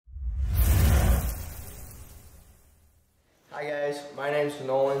Hi guys, my name's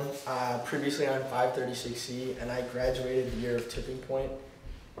Nolan. Previously on 536C, and I graduated the year of tipping point.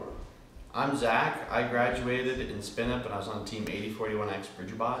 I'm Zach. I graduated in spin up and I was on team 8041X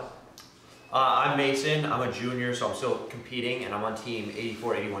Bridgebot. I'm Mason. I'm a junior, so I'm still competing, and I'm on team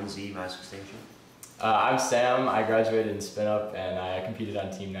 8481Z Mask Station. I'm Sam. I graduated in spin up and I competed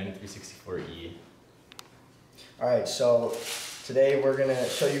on team 9364E. Alright, so today we're gonna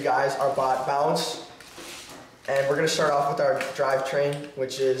show you guys our bot bounce. And we're gonna start off with our drivetrain,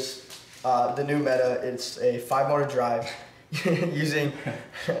 which is the new meta. It's a 5-motor drive using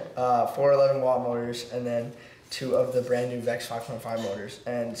 411 watt motors and then 2 of the brand new VEX 5.5 motors.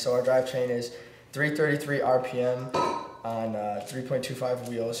 And so our drivetrain is 333 RPM on 3.25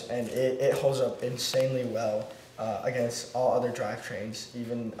 wheels, and it holds up insanely well against all other drivetrains,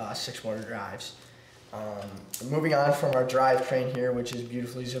 even 6-motor drives. Moving on from our drivetrain here, which is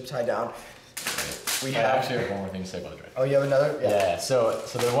beautifully zip tied down. We actually have one more thing to say about the drive. Oh, you have another? Yeah. So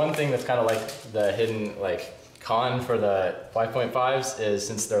the one thing that's kind of like the hidden con for the 5.5s is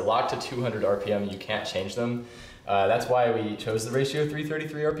since they're locked to 200 RPM, you can't change them. That's why we chose the ratio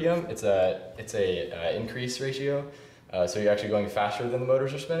 333 RPM. It's a increase ratio, so you're actually going faster than the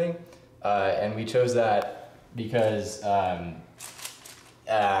motors are spinning, and we chose that because the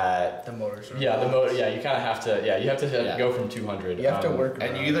motors are you kind of have to you have to go from 200. You have to work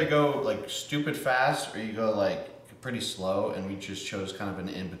and you either go like stupid fast or you go like pretty slow, and we just chose kind of an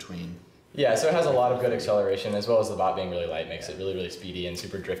in-between. Yeah, so it has a lot of good acceleration, as well as the bot being really light makes it really speedy and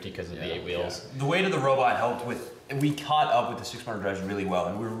super drifty because of the 8 wheels. The weight of the robot helped with, we caught up with the 6-motor drives really well,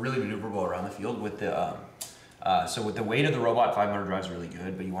 and we were really maneuverable around the field with the, so with the weight of the robot, 5-motor drive is really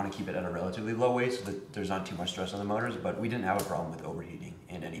good, but you want to keep it at a relatively low weight so that there's not too much stress on the motors, but we didn't have a problem with overheating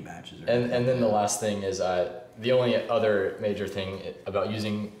in any matches. And then the last thing is, the only other major thing about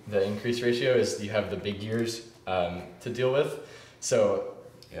using the increase ratio is you have the big gears to deal with. So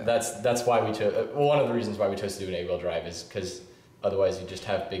that's why we chose, one of the reasons why we chose to do an 8-wheel drive is because otherwise you just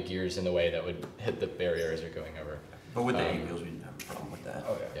have big gears in the way that would hit the barrier as you're going over. But with the 8 wheels, we didn't have a problem with that.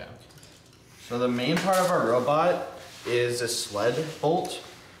 Oh yeah. So the main part of our robot is a sled bolt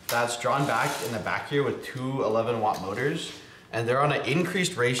that's drawn back in the back here with 2 11-watt motors, and they're on an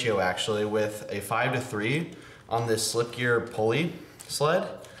increased ratio actually with a 5-to-3 on this slip gear pulley sled.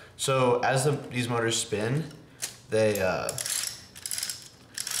 So as these motors spin, they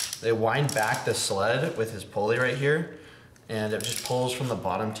wind back the sled with his pulley right here, and it just pulls from the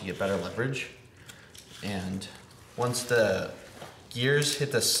bottom to get better leverage. And once the gears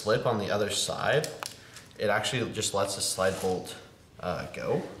hit the slip on the other side, it actually just lets the slide bolt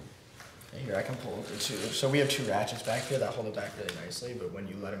go. Here, I can pull it too. So we have 2 ratchets back here that hold it back really nicely, but when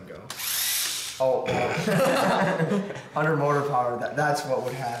you let them go, under motor power, that's what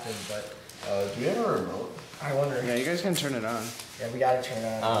would happen. But Do you have a remote? I wonder. Yeah, you guys can turn it on. Yeah, we gotta turn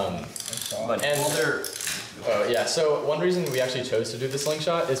it on. So one reason we actually chose to do the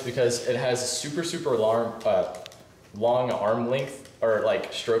slingshot is because it has super long arm length, or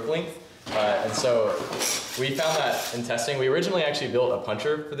like stroke length, and so we found that in testing. We originally actually built a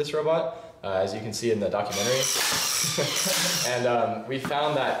puncher for this robot, as you can see in the documentary, and we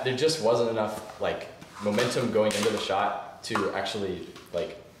found that there just wasn't enough momentum going into the shot to actually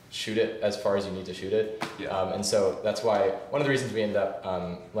shoot it as far as you need to shoot it. And so that's why one of the reasons we ended up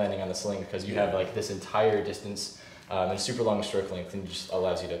landing on the sling, because you have this entire distance and a super long stroke length, and it just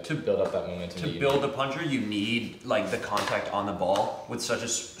allows you to build up that momentum. To build a puncher, you need the contact on the ball with such a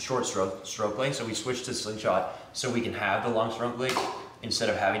short stroke length. So we switched to slingshot so we can have the long stroke length instead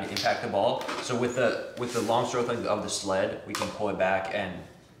of having to impact the ball. So with the long stroke length of the sled, we can pull it back, and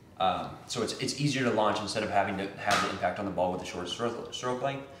so it's easier to launch instead of having to have the impact on the ball with the short stroke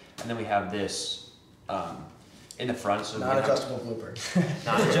length. And then we have this in the front. So non-adjustable blooper.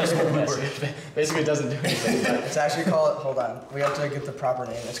 Non-adjustable blooper. Basically, it doesn't do anything. But It's actually called, hold on, we have to get the proper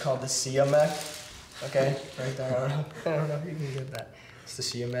name. It's called the SIA mech. Okay, right there. I don't know if you can get that. It's the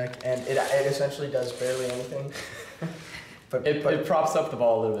SIA mech, and it essentially does barely anything. but it props up the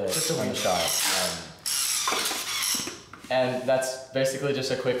ball a little bit on the shot. And that's basically just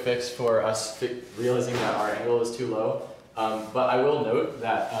a quick fix for us realizing that our angle is too low. But I will note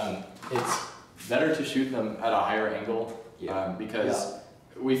that it's better to shoot them at a higher angle because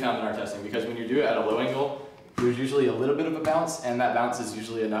we found in our testing, because when you do it at a low angle, there's usually a little bit of a bounce, and that bounce is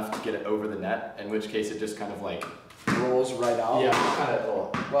usually enough to get it over the net, in which case it just kind of rolls right out. Yeah, kind of.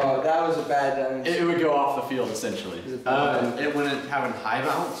 Well, that was a bad. It would go off the field essentially. It wouldn't have a high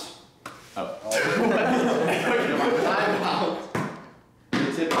bounce. Oh. High bounce.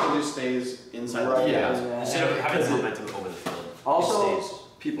 It typically stays inside the Instead of having momentum over the field. Also,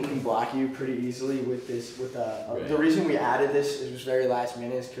 people can block you pretty easily with this. Right. The reason we added this, it was very last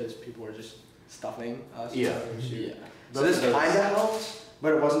minute, is because people were just stuffing us. Yeah. So this kind of helps,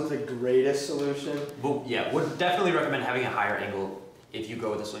 but it wasn't the greatest solution. But yeah, would definitely recommend having a higher angle if you go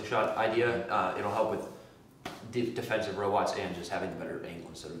with the slingshot idea. It'll help with defensive robots and just having a better angle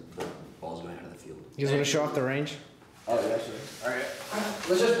instead of the balls going out of the field. You guys want to show off the range? Oh, yeah, sure. All right.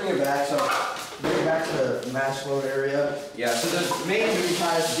 Let's just bring it back. So, bring it back to the match load area. Yeah, so the Main main, you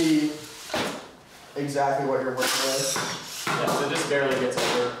kind of see exactly what you're working with. Yeah, so this barely gets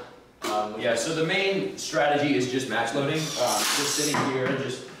over. yeah, so the main strategy is just match loading. Just sitting here and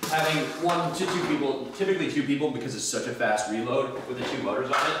just having 1 to 2 people, typically 2 people because it's such a fast reload with the 2 motors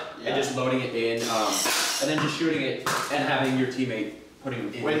on it, and just loading it in, and then just shooting it and having your teammate putting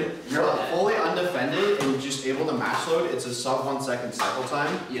it in. When you're fully undefended and you're just able to match load, it's a sub 1 second cycle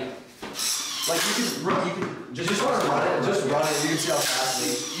time. Yeah. Like you can just want to run it. Just run it. You can see how fast it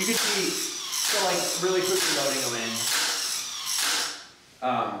is. You can see, so like really quickly loading them in.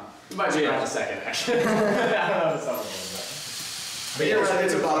 It might be about a second, actually. I don't know if it's But you're right,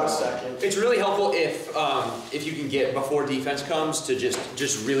 it's about a second. It's really helpful if you can get before defense comes to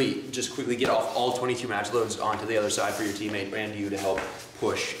just really quickly get off all 22 match loads onto the other side for your teammate and you to help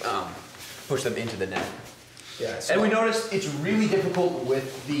push them into the net. Yeah. So And we noticed it's really difficult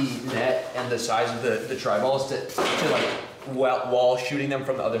with the net and the size of the tri-balls to like while shooting them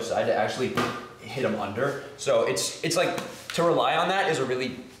from the other side to actually hit them under. So it's like to rely on that is a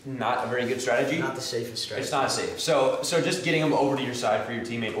really not a very good strategy. not the safest strategy. It's not safe. So just getting them over to your side for your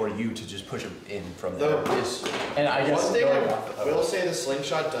teammate or you to just push them in from there is. And I guess One thing I will say the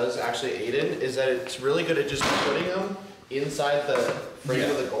slingshot does actually aid in is that it's really good at just putting them inside the frame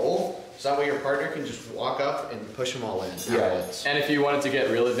of the goal. So that way your partner can just walk up and push them all in. Yeah. And if you wanted to get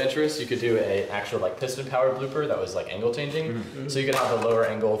real adventurous, you could do a actual like piston powered blooper that was like angle changing. Mm-hmm. So you could have the lower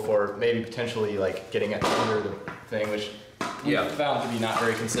angle for maybe potentially like getting it under the thing, which we found to be not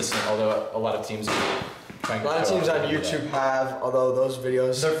very consistent, although a lot of teams are trying A to lot of show teams off on how to do YouTube that. have, although those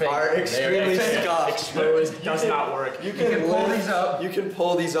videos They're fake. are extremely scuffed. Exposed, does not work. You can pull these up. You can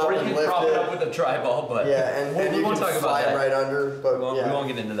pull these up Or you and can lift prop it up it. with a tri-ball, but Yeah, and we you won't can talk about fly it that. right under. But we yeah. won't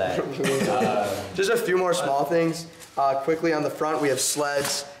get into that. Just a few more small things. Quickly on the front, we have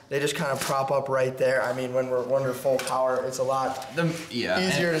sleds. They just kind of prop up right there. I mean, when we're full power, it's a lot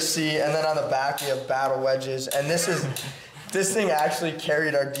easier to see. And then on the back, we have battle wedges. And this thing actually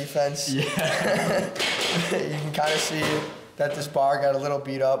carried our defense. Yeah. You can kind of see that this bar got a little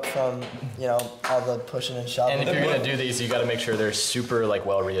beat up from, all the pushing and shoving. And if you're gonna do these, you got to make sure they're super like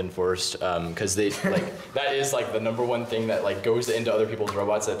well reinforced, because they like that is like the #1 thing that like goes into other people's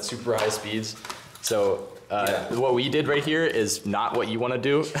robots at super high speeds. So what we did right here is not what you want to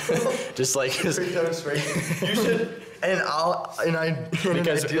do. Just like Free demonstration. You should, in an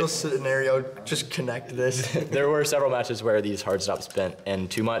ideal scenario, just connect this. there were several matches where these hard stops bent in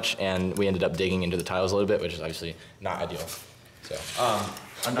too much, and we ended up digging into the tiles a little bit, which is obviously not ideal. So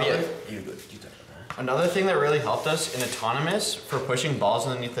Another thing that really helped us in autonomous for pushing balls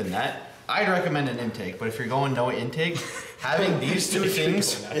underneath the net, I'd recommend an intake, but if you're going no intake, having these two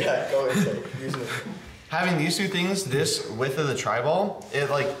things, Yeah, go intake. Use it. having these two things, this width of the tri-ball,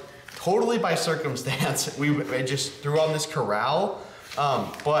 it like totally by circumstance, we just threw on this corral,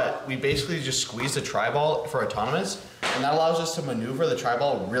 but we basically just squeezed the tri-ball for autonomous, and that allows us to maneuver the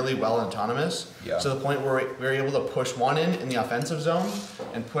tri-ball really well in autonomous, to the point where we're able to push one in the offensive zone,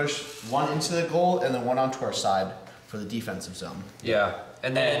 and push one into the goal, and then one onto our side for the defensive zone. Yeah,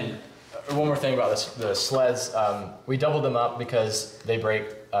 and then one more thing about the sleds, we doubled them up because they break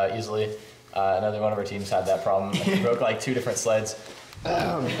easily. Another one of our teams had that problem. We broke like 2 different sleds.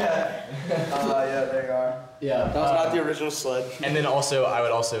 Yeah, there you are. Yeah. That was not the original sled. And then also, I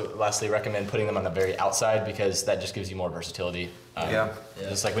would also lastly recommend putting them on the very outside because that just gives you more versatility.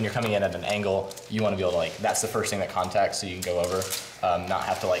 Just like when you're coming in at an angle, you want to be able to like, that's the first thing that contacts so you can go over, not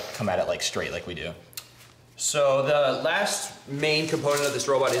have to like come at it like straight like we do. So the last main component of this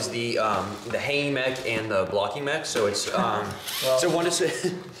robot is the hanging mech and the blocking mech. So it's it's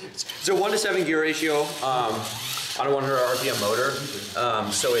a 1 to 7 gear ratio on a 100 RPM motor.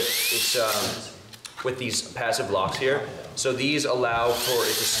 So it's with these passive locks here. So these allow for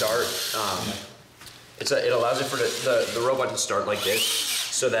it to start. It allows it for the robot to start like this,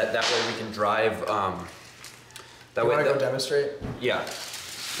 so that way we can drive. That You way. want to go demonstrate? Yeah.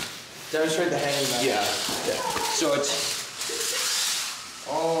 Demonstrate the hanging mech. Yeah. So it's.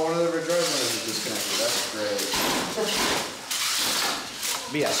 Oh, one of the drive motors is disconnected. That's great.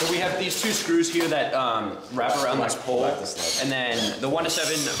 But yeah, so we have these 2 screws here that wrap around this pole, and then the 1 to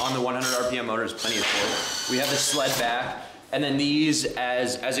 7 on the 100 RPM motor is plenty of torque. We have the sled back And then these,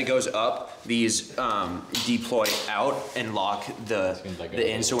 as it goes up, these deploy out and lock the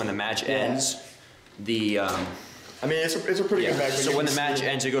end. So when the match ends, I mean, it's a pretty good bag. So when the match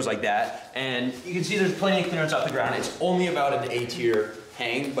ends, it goes like that, and you can see there's plenty of clearance off the ground. It's only about an A tier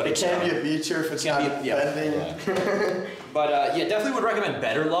hang, but it can be a B tier if it's not bending. Yeah. But yeah, definitely would recommend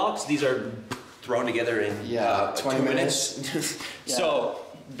better locks. These are thrown together in 20 minutes. So,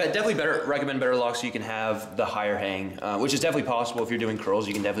 but definitely recommend better locks so you can have the higher hang, which is definitely possible if you're doing curls.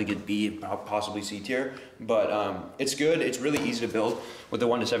 You can definitely get B, possibly C tier. But it's good. It's really easy to build with the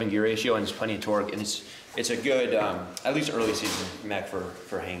 1:7 gear ratio, and it's plenty of torque, and it's a good, at least early season mech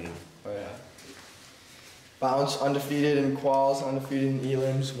for hanging. Oh yeah. Bounce undefeated in quals, undefeated in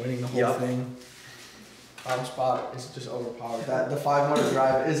elims, winning the whole thing. Bounce spot is just overpowered. The 5-motor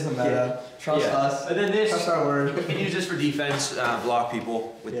drive is the meta. Trust us. And then this, trust our word. You can use this for defense, block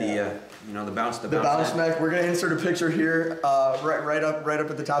people with the bounce. The bounce mech. We're gonna insert a picture here, right up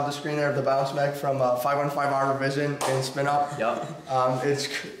at the top of the screen there of the bounce mech from 515R revision in spin up. Yep. It's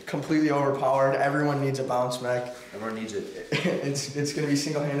completely overpowered. Everyone needs a bounce mech. Everyone needs it. It's gonna be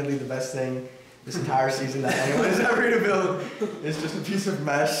single-handedly the best thing this entire season that anyone has ever to build. It's just a piece of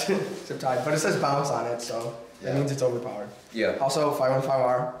mesh, zip tied, but it says bounce on it, so that means it's overpowered. Yeah. Also,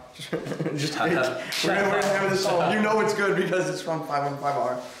 515R. Just we're gonna hammer this home. You know it's good because it's from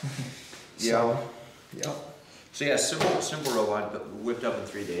 515R. Yeah. Yep. So yeah, simple robot, but whipped up in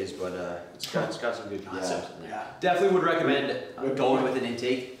 3 days, but it's got some good concepts in there. Yeah. Definitely would recommend going with an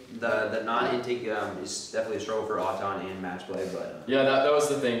intake. The non-intake is definitely a struggle for Auton and match play, but yeah, that was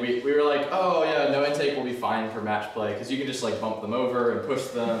the thing. We were like, oh yeah, no intake will be fine for match play because you can just like bump them over and push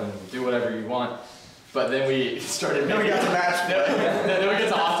them and do whatever you want. But then we started. Then we got to match play. Then we get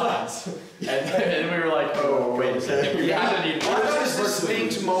to Autons, and we were like, oh wait a second, we have to need. There's this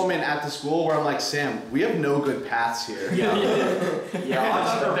distinct moment at the school where I'm like, Sam, we have no good paths here.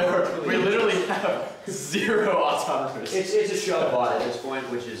 We literally have 0 autonomers. It's a shove bot at this point,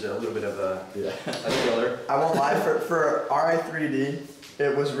 which is a little bit of a killer. I won't lie, for RI3D,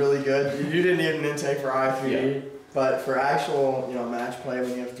 it was really good. You didn't need an intake for RI3D, but for actual match play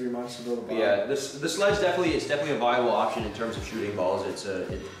when you have 3 months to build a ball. Yeah, the sledge definitely a viable option in terms of shooting balls. It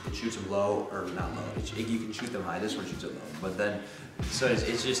shoots them low, or not low. You can shoot them high. This one shoots it low, but then it's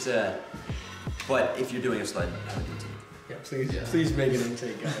just but if you're doing a sled, have an intake. Please make an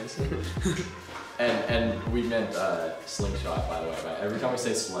intake, guys. And we meant slingshot, by the way. Right? Every time we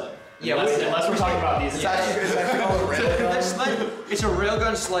say sled. Yeah, unless we're talking about these. It's actually called a railgun. It's a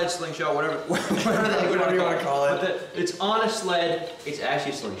railgun, sled, slingshot, whatever you want to call it. But it's on a sled. It's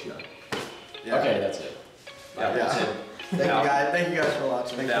actually a slingshot. Yeah. Okay, that's it. Yeah. That's it. Thank you guys for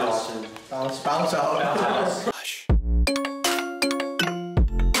watching. Bounce. Bounce out.